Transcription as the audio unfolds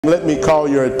Let me call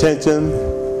your attention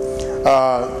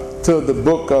to the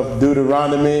book of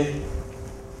Deuteronomy,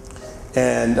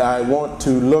 and I want to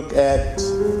look at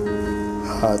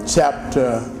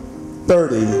chapter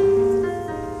 30,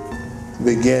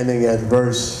 beginning at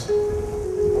verse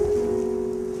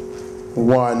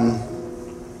 1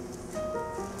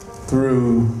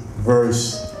 through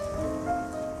verse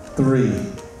 3.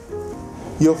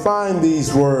 You'll find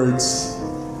these words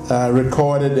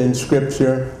recorded in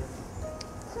Scripture.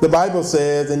 The Bible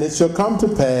says, "And it shall come to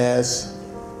pass,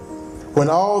 when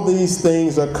all these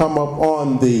things are come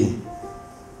upon thee,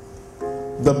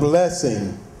 the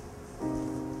blessing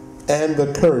and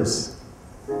the curse,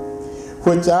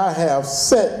 which I have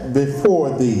set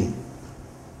before thee,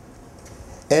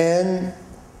 and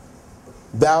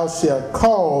thou shalt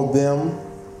call them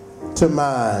to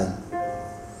mind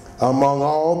among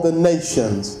all the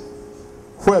nations,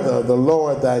 whither the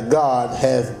Lord thy God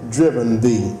hath driven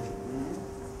thee.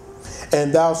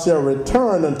 And thou shalt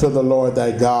return unto the Lord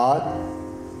thy God,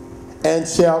 and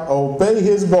shalt obey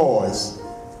his voice,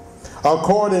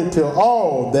 according to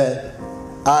all that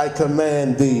I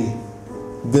command thee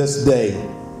this day,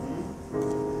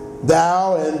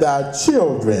 thou and thy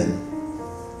children,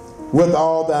 with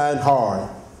all thine heart,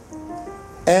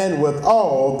 and with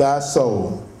all thy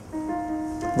soul."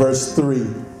 Verse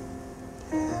 3,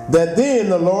 "That then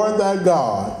the Lord thy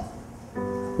God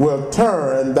will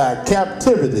turn thy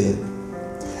captivity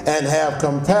and have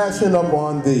compassion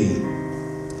upon thee,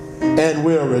 and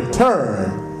will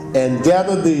return and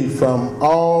gather thee from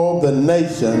all the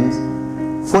nations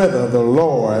whither the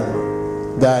Lord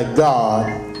thy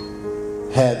God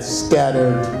hath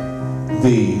scattered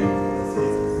thee."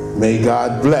 May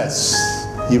God bless.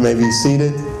 You may be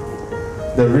seated.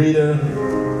 The reader,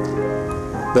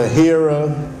 the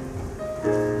hearer,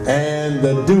 and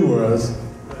the doers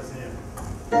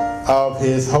of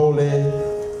his holy,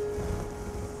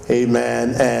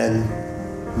 amen, and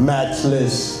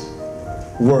matchless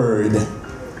word.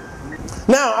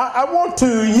 Now, I want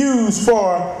to use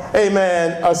for,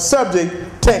 amen, a subject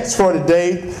text for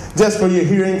today, just for your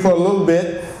hearing for a little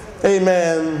bit,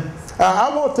 amen.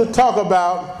 I want to talk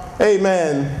about,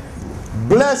 amen,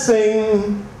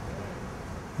 blessing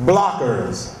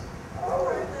blockers.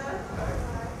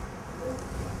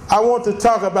 I want to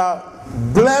talk about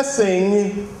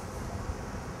blessing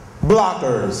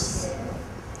blockers.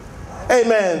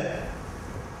 Amen.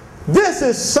 This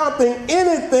is something,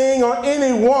 anything or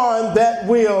anyone that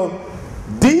will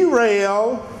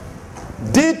derail,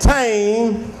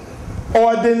 detain,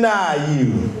 or deny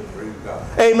you.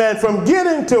 Amen. From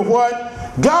getting to what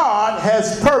God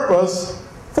has purposed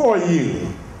for you.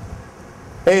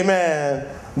 Amen.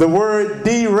 The word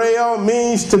derail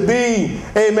means to be,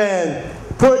 amen,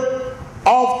 put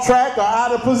off track or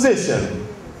out of position.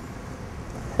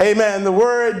 Amen. The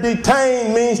word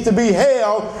detain means to be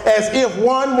held as if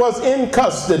one was in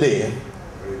custody.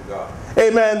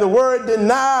 Amen. The word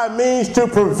deny means to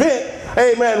prevent,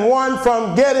 amen, one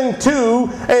from getting to,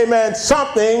 amen,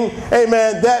 something,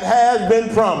 amen, that has been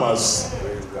promised.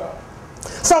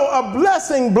 So a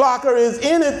blessing blocker is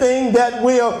anything that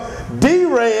will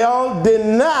derail,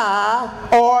 deny,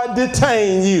 or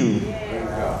detain you.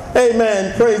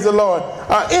 Amen. Praise the Lord.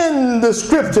 In the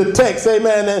scripture text,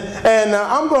 amen, and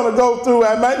I'm going to go through,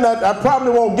 I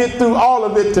probably won't get through all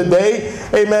of it today,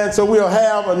 amen, so we'll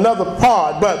have another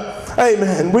part, but,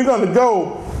 amen, we're going to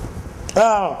go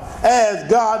as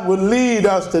God would lead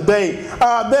us today.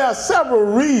 There are several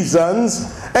reasons,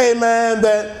 amen,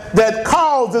 that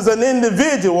causes an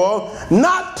individual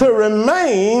not to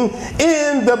remain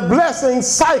in the blessing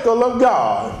cycle of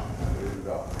God.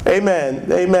 Amen.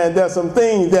 Amen. There's some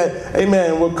things that,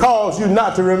 amen, will cause you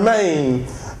not to remain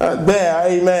there.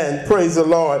 Amen. Praise the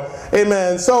Lord.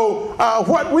 Amen. So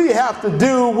what we have to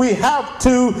do, we have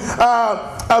to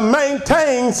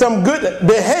maintain some good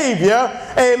behavior.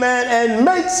 Amen. And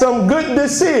make some good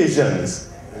decisions.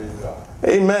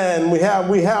 Amen. We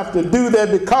have to do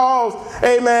that because,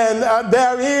 amen,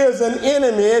 there is an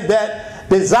enemy that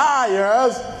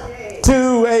desires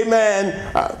to, amen,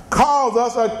 cause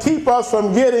us or keep us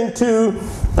from getting to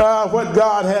what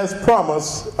God has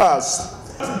promised us.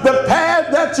 The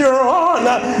path that you're on,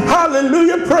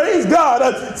 hallelujah, praise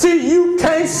God. See, you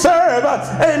can't serve,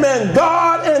 amen,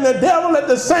 God and the devil at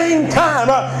the same time.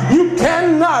 You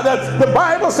cannot. The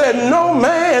Bible said no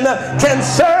man can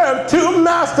serve two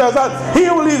masters. He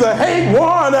will either hate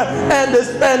one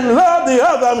and love the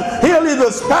other. He'll either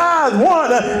despise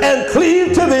one and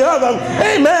cleave to the other.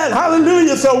 Amen,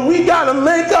 hallelujah. So we got to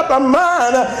make up our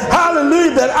mind,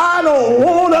 hallelujah, that I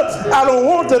don't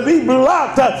want to be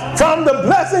blocked from the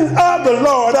blessings of the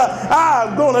Lord.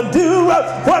 I'm going to do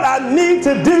what I need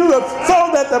to do so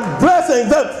that the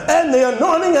blessings and the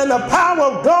anointing and the power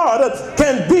of God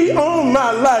can be on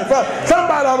my life.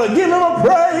 Somebody ought to give him a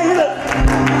praise.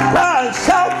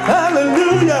 Shout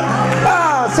hallelujah.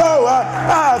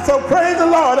 So praise the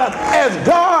Lord. As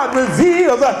God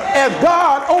reveals, as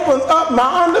God opens up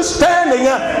my understanding,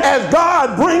 as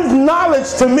God brings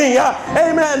knowledge to me,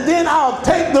 amen, then I'll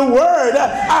take the word.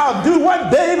 I'll do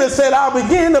what David said. I'll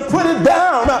begin to put it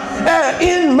down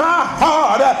in my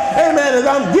heart. Amen. As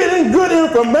I'm getting good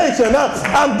information,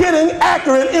 I'm getting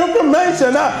accurate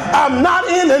information. I'm not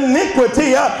in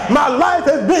iniquity. My life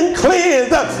has been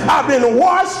cleansed. I've been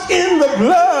washed in the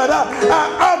blood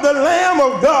of the Lamb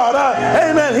of God.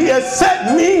 Amen. He has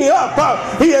set me up.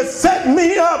 He has set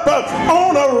me up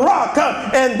on a rock,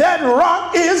 and that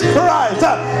rock is Christ.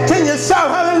 Can you shout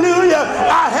hallelujah?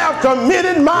 I have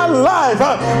committed my life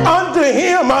unto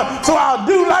him, so I'll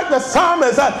do like the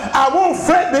psalmist. I won't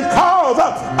fret because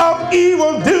of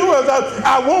evildoers.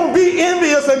 I won't be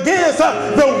envious against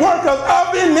the workers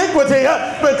of iniquity,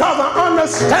 because I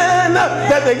understand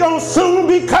that they're going to soon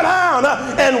be cut down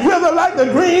and wither like the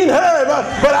green herb.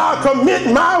 But I'll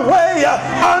commit my way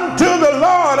unto the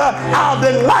Lord. I'll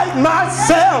delight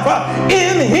myself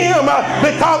in him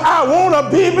because I want to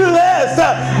be blessed.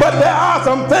 But there are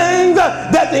some things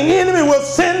that the enemy will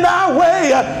send our way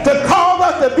to cause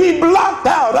us to be blocked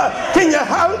out. Can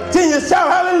you shout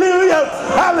hallelujah?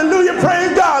 Hallelujah,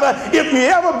 praise God. If you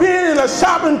ever been in a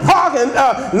shopping parking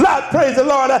lot, praise the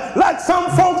Lord, like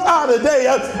some folks are today,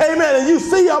 amen, and you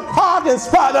see a parking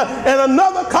spot and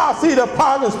another car see the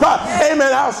parking spot,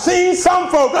 amen. I've seen some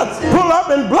folks pull up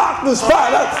and block the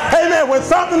spot, amen. When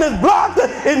something is blocked,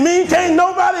 it means can't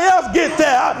nobody else get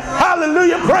there.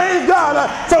 Hallelujah, praise God.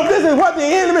 So this is what the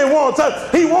enemy wants.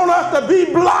 He wants us to be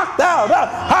blocked out.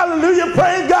 Hallelujah,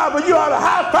 praise God. But you ought to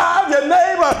high five your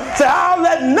neighbor. Say, I'll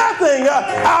let nothing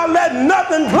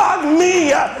block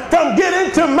me from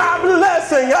getting to my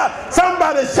blessing.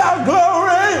 Somebody shout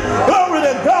glory, glory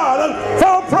to God.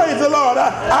 So praise the Lord.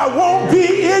 I won't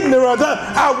be ignorant.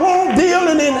 I won't deal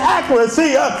in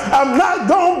inaccuracy. I'm not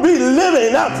going to be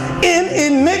living in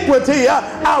iniquity.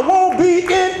 I won't be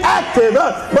inactive,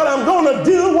 but I'm going to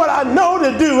do what I know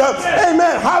to do.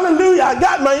 Amen. Hallelujah. I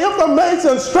got my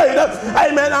information straight.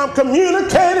 Amen. I'm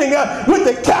communicating with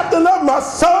the captain of my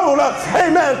soul.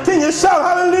 Amen. Can you shout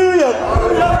hallelujah?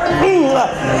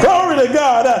 Glory to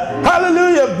God.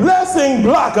 Hallelujah. Blessing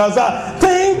blockers.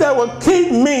 Things that will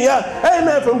keep me,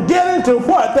 amen, from getting to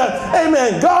what,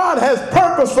 amen, God has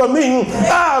purpose for me.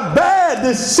 Bad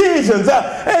decisions,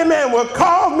 amen, will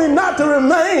cause me not to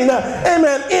remain,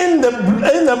 amen, in the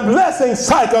blessing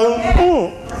cycle.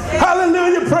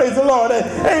 Hallelujah, praise the Lord.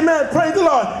 Amen, praise the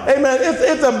Lord. Amen,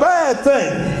 it's a bad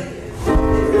thing.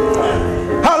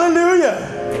 Hallelujah.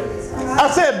 I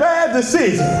said bad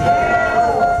decision.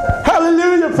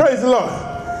 Hallelujah, praise the Lord.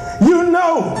 You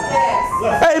know,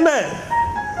 amen,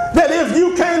 that if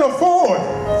you can't afford,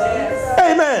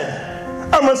 amen,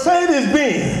 a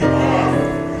Mercedes-Benz,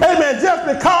 amen, just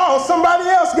because somebody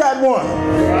else got one,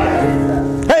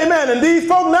 amen, and these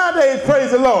folk nowadays, praise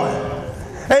the Lord,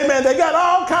 amen, they got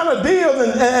all kind of deals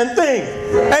and things,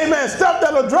 amen, stuff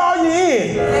that'll draw you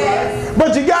in,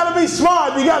 but you got to be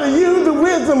smart. You got to use the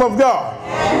wisdom of God.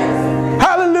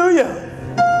 Hallelujah.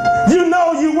 You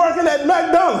know you working at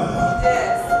McDonald's,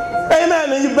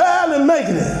 amen, and you barely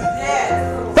making it.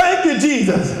 Thank you,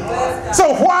 Jesus.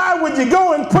 So why would you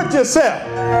go and put yourself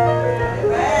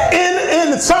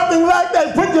in something like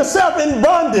that? Put yourself in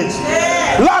bondage.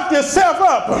 Lock yourself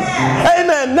up.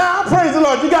 Amen. Now, praise the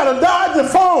Lord, you got to dodge your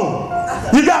phone.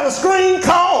 You got to screen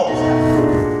calls.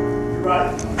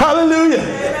 Hallelujah.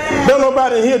 Don't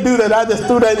nobody in here do that. I just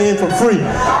threw that in for free.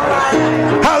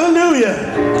 Hallelujah.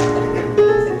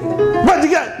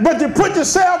 But you put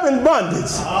yourself in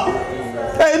bondage.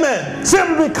 Amen.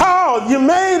 Simply because you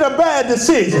made a bad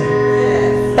decision.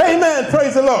 Amen.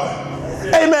 Praise the Lord.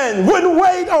 Amen. Wouldn't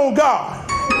wait on God.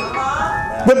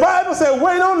 The Bible said,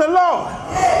 wait on the Lord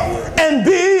and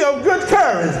be of good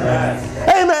courage.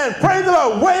 Amen. Praise the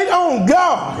Lord. Wait on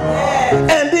God.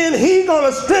 And then He's going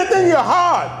to strengthen your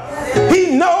heart.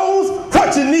 He knows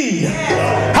what you need.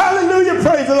 Hallelujah.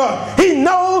 Praise the Lord. He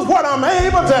knows what I'm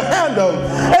able to handle.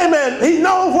 Amen. He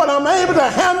knows what I'm able to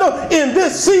handle in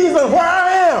this season where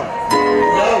I am.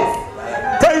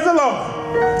 Praise the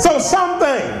Lord. So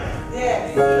something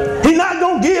He's not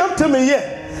going to give to me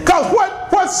yet. Because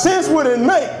what sense would it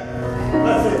make,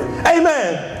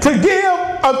 amen, to give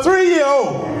a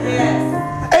 3-year-old,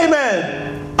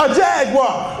 amen, a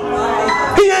Jaguar?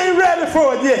 He ain't ready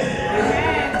for it yet.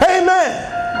 Amen.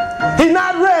 He's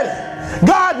not ready.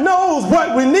 God knows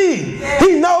what we need.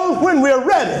 He knows when we're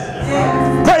ready.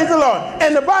 Praise the Lord.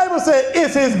 And the Bible says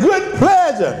it's his good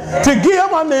pleasure to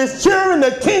give unto his children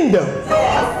the kingdom.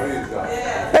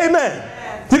 Amen.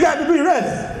 You got to be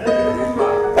ready.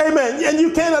 Amen. And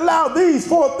you can't allow these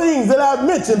 4 things that I've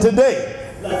mentioned today,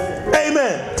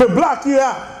 amen, to block you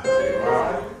out.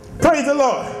 Praise the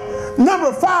Lord.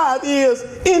 Number 5 is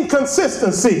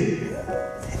inconsistency.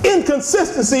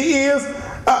 Inconsistency is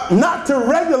not to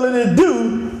regularly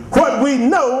do what we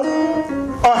know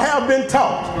or have been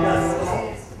taught.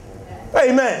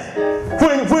 Amen.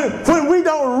 When we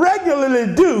don't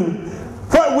regularly do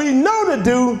what we know to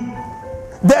do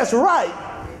that's right,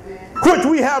 which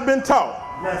we have been taught.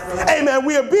 Amen.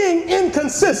 We are being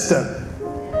inconsistent.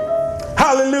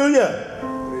 Hallelujah.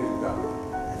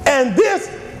 And this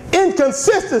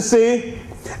inconsistency,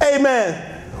 amen,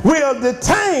 will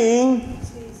detain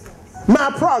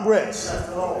my progress.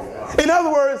 In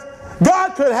other words,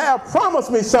 God could have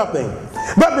promised me something,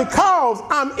 but because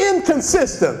I'm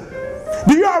inconsistent.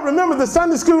 Do y'all remember the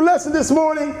Sunday school lesson this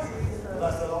morning?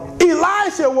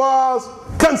 Elisha was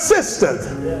consistent.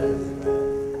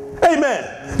 Amen.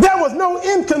 There was no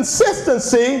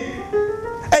inconsistency,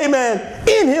 amen,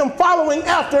 in him following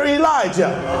after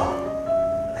Elijah.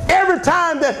 Every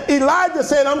time that Elijah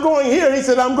said, I'm going here, he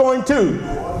said, I'm going too.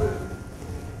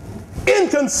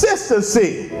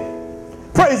 Inconsistency,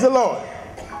 praise the Lord,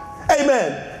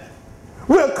 amen,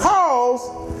 will cause,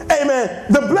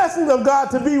 amen, the blessings of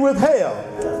God to be withheld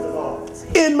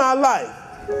in my life.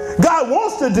 God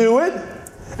wants to do it,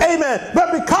 amen,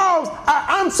 but because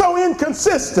I'm so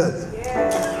inconsistent,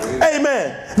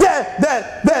 amen,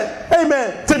 that,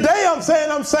 amen, today I'm saying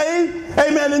I'm saved,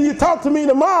 amen, and you talk to me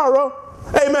tomorrow,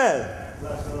 amen,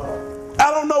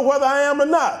 I don't know whether I am or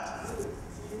not.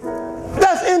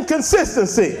 That's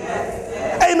inconsistency.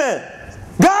 Amen.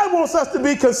 God wants us to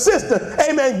be consistent.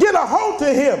 Amen. Get a hold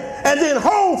to him and then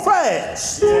hold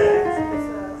fast.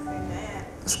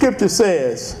 The scripture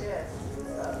says,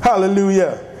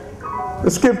 hallelujah. The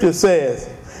scripture says,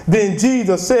 then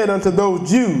Jesus said unto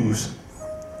those Jews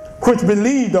which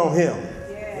believed on him,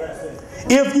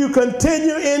 if you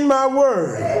continue in my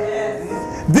word,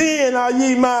 then are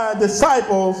ye my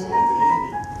disciples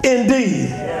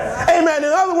indeed. Amen.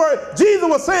 In other words, Jesus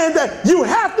was saying that you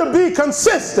have to be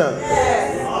consistent.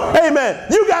 Amen.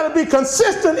 You got to be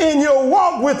consistent in your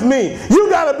walk with me. You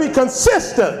got to be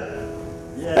consistent.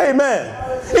 Amen.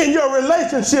 In your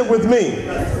relationship with me.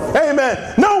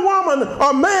 Amen. No woman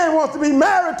or man wants to be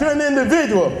married to an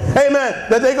individual. Amen.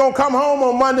 That they're going to come home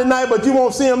on Monday night, but you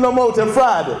won't see them no more till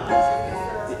Friday.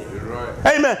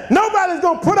 Amen. Nobody's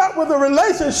going to put up with a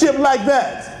relationship like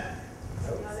that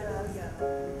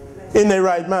in their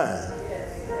right mind.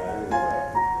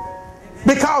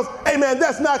 Because, amen,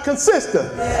 that's not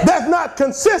consistent. That's not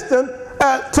consistent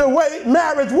to the way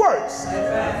marriage works.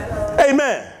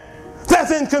 Amen.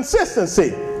 That's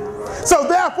inconsistency. So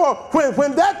therefore,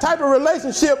 when that type of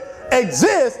relationship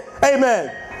exists, amen,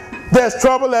 there's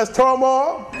trouble, there's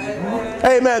turmoil,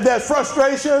 amen, there's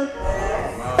frustration,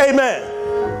 amen,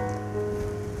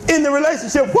 in the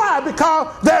relationship. Why?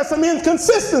 Because there's some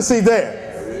inconsistency there.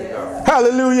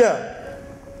 Hallelujah.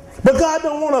 But God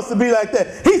don't want us to be like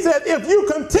that. He said, if you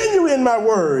continue in my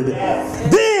word,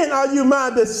 then are you my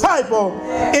disciple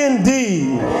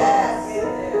indeed.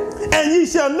 And ye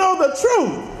shall know the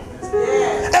truth,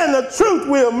 and the truth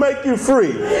will make you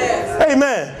free.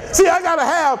 Amen. See, I gotta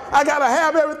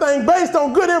have everything based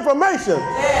on good information,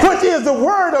 which is the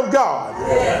word of God.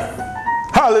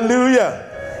 Hallelujah.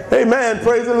 Amen.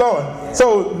 Praise the Lord.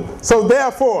 So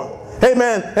therefore,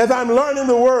 amen, as I'm learning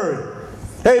the word,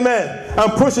 amen,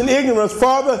 I'm pushing ignorance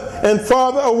farther and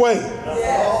farther away.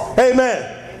 Amen.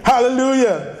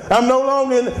 Hallelujah. I'm no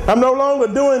longer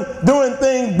doing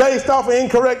things based off of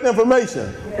incorrect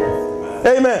information.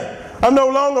 Amen. I'm no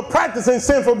longer practicing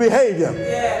sinful behavior.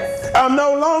 I'm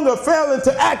no longer failing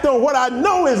to act on what I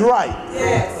know is right.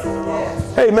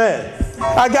 Amen.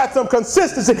 I got some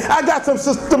consistency. I got some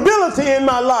stability in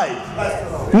my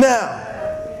life now.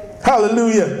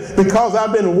 Hallelujah. Because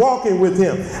I've been walking with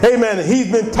him. Amen. And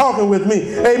he's been talking with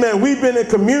me. Amen. We've been in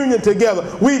communion together.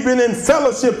 We've been in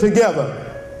fellowship together.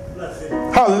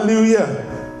 Hallelujah.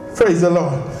 Praise the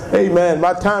Lord. Amen.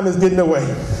 My time is getting away.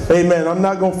 Amen. I'm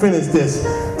not going to finish this.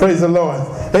 Praise the Lord.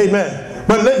 Amen.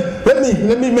 But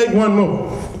let me make one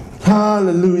more.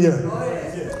 Hallelujah.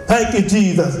 Thank you,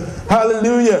 Jesus.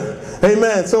 Hallelujah.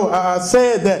 Amen. So I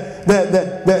said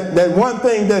that one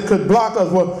thing that could block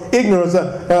us was ignorance.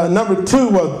 Number 2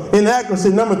 was inaccuracy.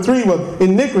 Number 3 was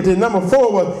iniquity. Number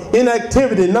 4 was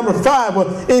inactivity. Number 5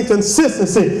 was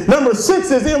inconsistency. Number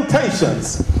 6 is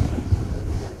impatience.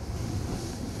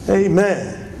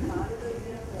 Amen.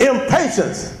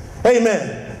 Impatience.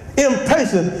 Amen.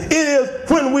 Impatience. It is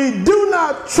when we do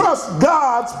not trust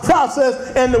God's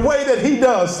process and the way that he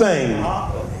does things.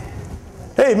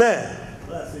 Amen.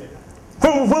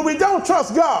 When we don't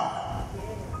trust God.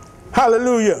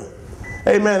 Hallelujah.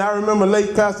 Amen. I remember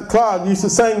late Pastor Clark used to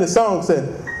sing the song,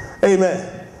 said,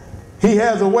 amen, he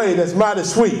has a way that's mighty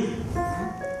sweet.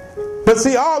 But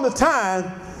see, all the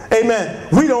time, amen,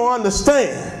 we don't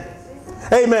understand.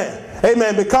 Amen.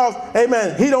 Amen. Because,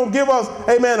 amen, he don't give us,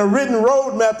 amen, a written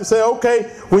roadmap to say, okay,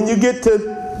 when you get to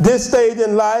this stage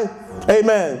in life,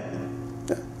 amen,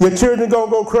 your children going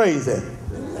to go crazy.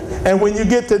 And when you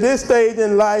get to this stage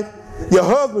in life, your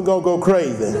husband going to go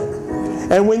crazy.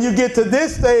 And when you get to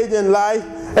this stage in life,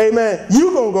 amen,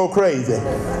 you going to go crazy.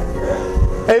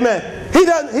 Amen. He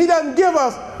doesn't give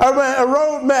us a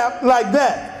roadmap like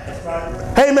that.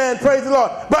 Amen. Praise the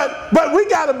Lord. But we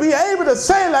got to be able to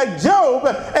say like Job,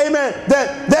 amen,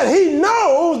 that he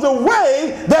knows the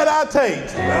way that I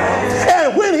take.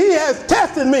 And when he has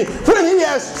tested me, when he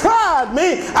has tried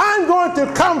me, I'm going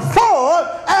to come forward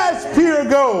as pure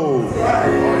gold.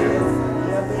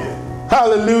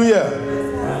 Hallelujah.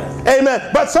 Amen.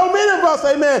 But so many of us,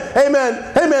 amen,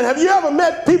 amen, amen. Have you ever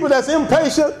met people that's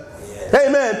impatient?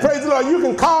 Amen. Praise the Lord. You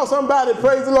can call somebody,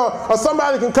 praise the Lord, or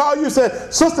somebody can call you and say,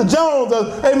 Sister Jones,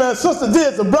 or amen, Sister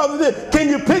this, or Brother this, can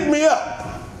you pick me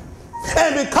up?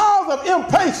 And because of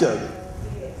impatience,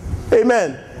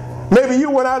 amen, maybe you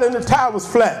went out and the tire was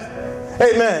flat.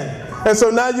 Amen. And so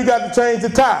now you got to change the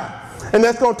tire. And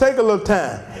that's going to take a little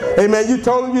time. Amen. You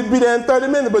told them you'd be there in 30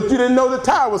 minutes, but you didn't know the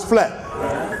tire was flat.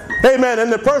 Amen. And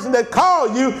the person that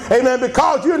called you, amen,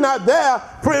 because you're not there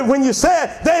when you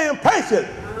said they're impatient.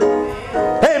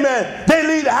 Amen. They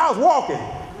leave the house walking,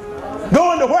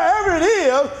 going to wherever it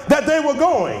is that they were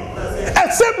going.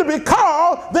 And simply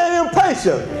because they're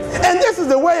impatient. And this is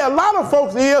the way a lot of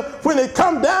folks is when it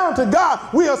comes down to God.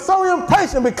 We are so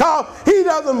impatient because he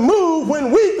doesn't move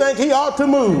when we think he ought to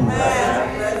move.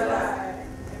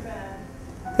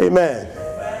 Amen.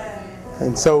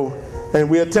 And so, and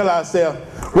we'll tell ourselves,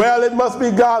 well, it must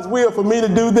be God's will for me to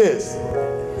do this.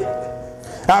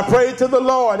 I prayed to the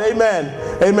Lord, amen,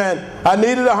 amen. I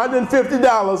needed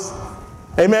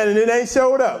 $150, amen, and it ain't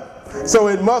showed up. So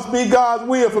it must be God's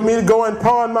will for me to go and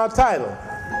pawn my title.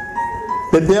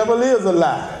 The devil is a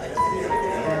lie.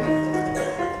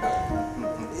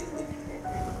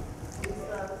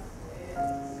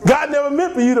 God never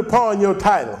meant for you to pawn your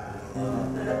title.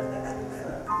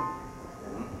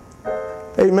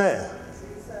 Amen.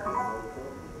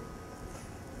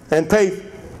 And pay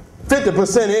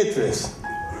 50% interest.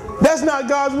 That's not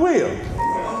God's will.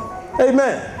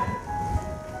 Amen.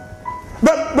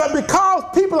 But because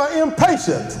people are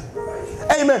impatient,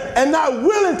 amen, and not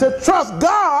willing to trust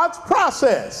God's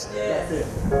process.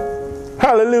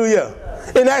 Hallelujah.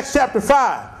 In Acts chapter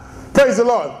 5, praise the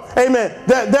Lord. Amen.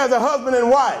 There's a husband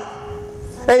and wife.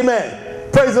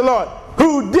 Amen. Praise the Lord.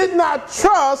 Who did not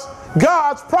trust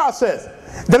God's process.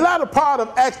 The latter part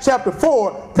of Acts chapter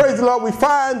 4, praise the Lord, we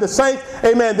find the saints,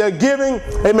 amen, they're giving,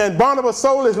 amen. Barnabas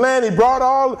sold his land, he brought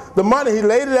all the money, he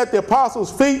laid it at the apostles'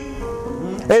 feet,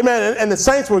 amen, and the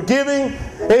saints were giving,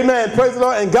 amen, praise the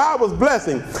Lord, and God was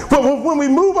blessing. But when we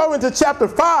move over into chapter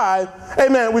 5,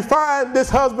 amen, we find this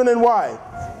husband and wife.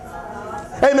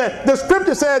 Amen. The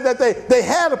scripture said that they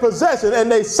had a possession and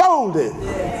they sold it.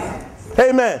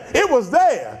 Amen. It was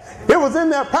there. It was in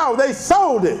their power. They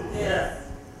sold it.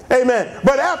 Amen.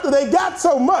 But after they got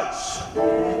so much,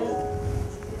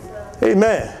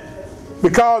 amen,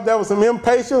 because there was some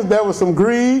impatience, there was some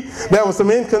greed, there was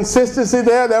some inconsistency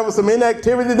there, there was some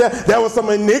inactivity there, there was some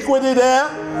iniquity there.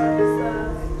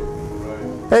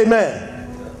 Amen.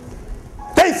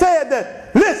 They said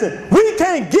that, listen, we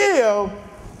can't give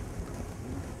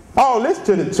all this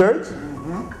to the church.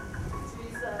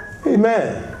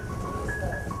 Amen.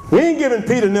 We ain't giving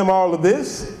Peter and them all of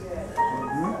this.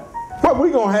 What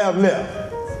we gonna have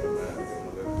left?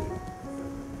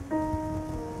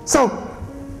 So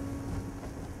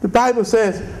the Bible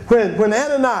says when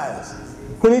Ananias,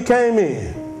 when he came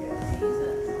in,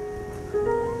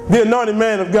 the anointed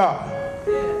man of God,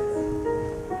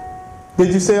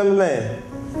 did you sell the land?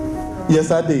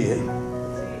 Yes, I did.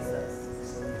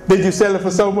 Did you sell it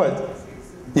for so much?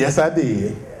 Yes, I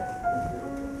did.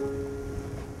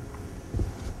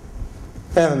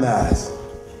 Ananias.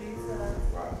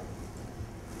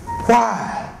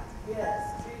 Why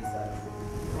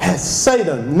has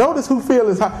Satan, notice who filled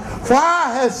his heart.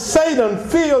 Why has Satan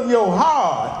filled your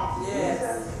heart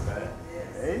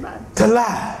to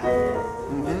lie?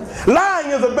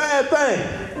 Lying is a bad thing.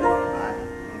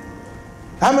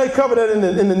 I may cover that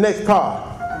in the next part.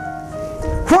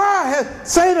 Why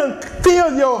has Satan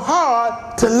filled your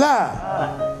heart to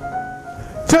lie?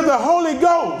 To the Holy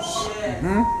Ghost.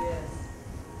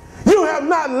 You have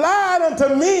not lied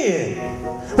unto men,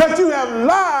 but you have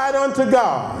lied unto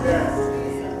God.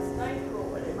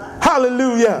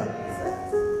 Hallelujah.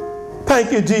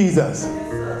 Thank you, Jesus.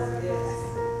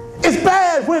 It's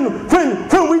bad when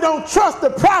we don't trust the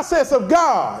process of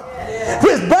God.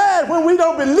 It's bad when we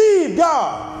don't believe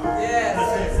God.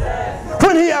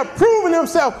 When He has proven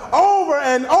Himself over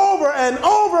and over and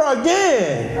over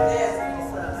again.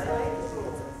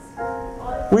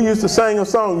 We used to sing a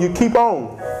song, you keep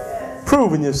on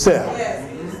proving yourself.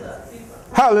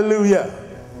 Hallelujah.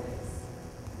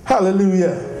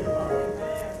 Hallelujah.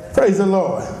 Praise the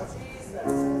Lord.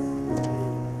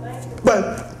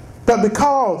 But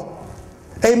because,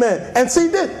 amen, and see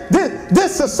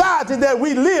this society that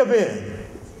we live in,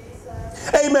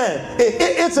 amen,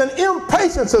 it's an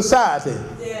impatient society.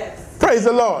 Praise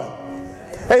the Lord.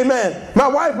 Amen. My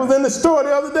wife was in the store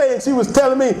the other day and she was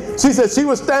telling me, she said she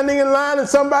was standing in line and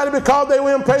somebody, because they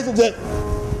were impatient, said,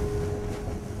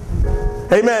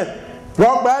 amen,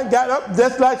 walked by and got up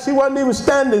just like she wasn't even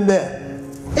standing there.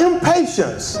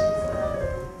 Impatience.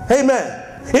 Amen.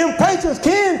 Impatience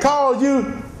can cause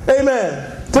you,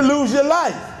 amen, to lose your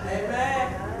life.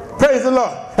 Amen. Praise the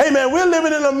Lord. Amen. We're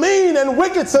living in a mean and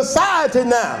wicked society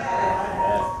now.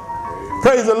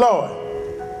 Praise the Lord.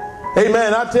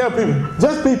 Amen. I tell people,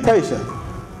 just be patient.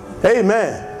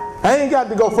 Amen. I ain't got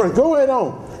to go first. Go ahead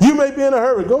on. You may be in a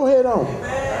hurry. Go ahead on.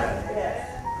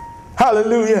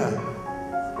 Hallelujah.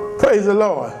 Praise the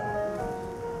Lord.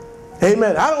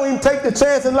 Amen. I don't even take the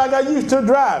chances like I used to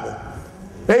driving.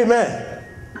 Amen.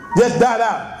 Just dot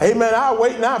out. Amen. I'll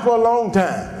wait now for a long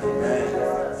time.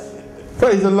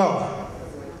 Praise the Lord.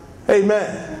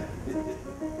 Amen.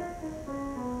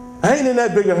 I ain't in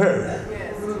that big a hurry.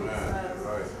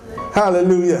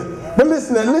 Hallelujah. But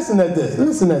listen at this.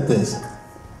 Listen at this.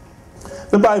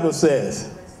 The Bible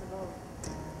says,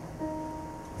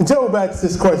 Job asks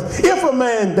this question, if a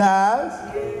man dies,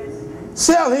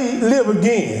 shall he live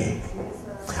again?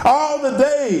 All the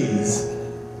days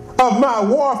of my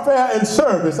warfare and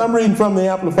service, I'm reading from the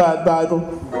Amplified Bible,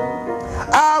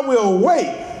 I will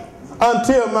wait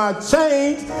until my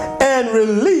change and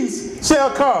release shall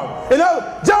come. In other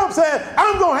words, Job said,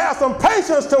 I'm going to have some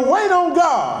patience to wait on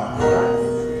God.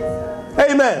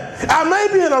 Amen. I may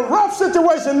be in a rough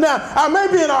situation now. I may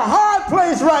be in a hard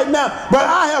place right now, but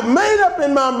I have made up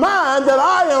in my mind that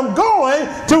I am going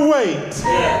to wait.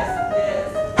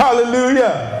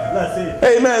 Hallelujah.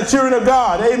 Amen. Children of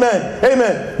God. Amen.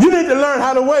 Amen. You need to learn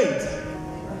how to wait.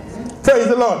 Praise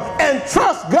the Lord. And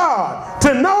trust God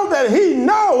to know that He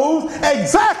knows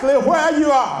exactly where you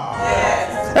are.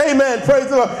 Amen. Praise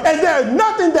the Lord. And there's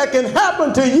nothing that can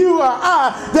happen to you or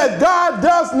I that God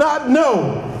does not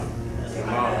know.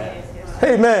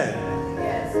 Amen.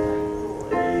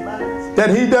 That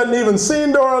He doesn't even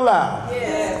send or allow.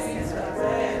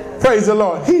 Praise the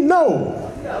Lord. He knows.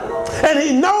 And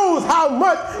He knows how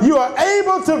much you are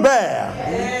able to bear.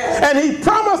 And He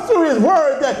promised through His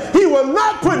word that He will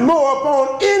not put more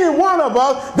upon any one of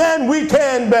us than we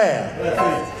can bear.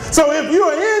 So if you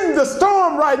are in the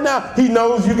storm right now, He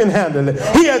knows you can handle it.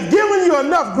 He has given you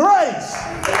enough grace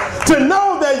to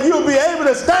know that you'll be able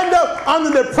to stand up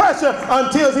under the pressure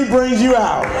until He brings you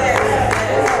out.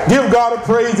 Give God a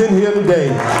praise in here today.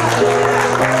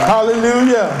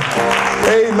 Hallelujah.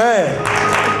 Amen.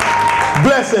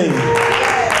 Blessing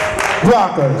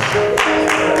blockers.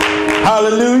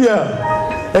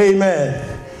 Hallelujah.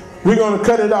 Amen. We're going to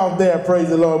cut it off there. Praise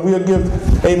the Lord. We'll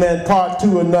give, amen, part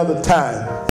 2 another time.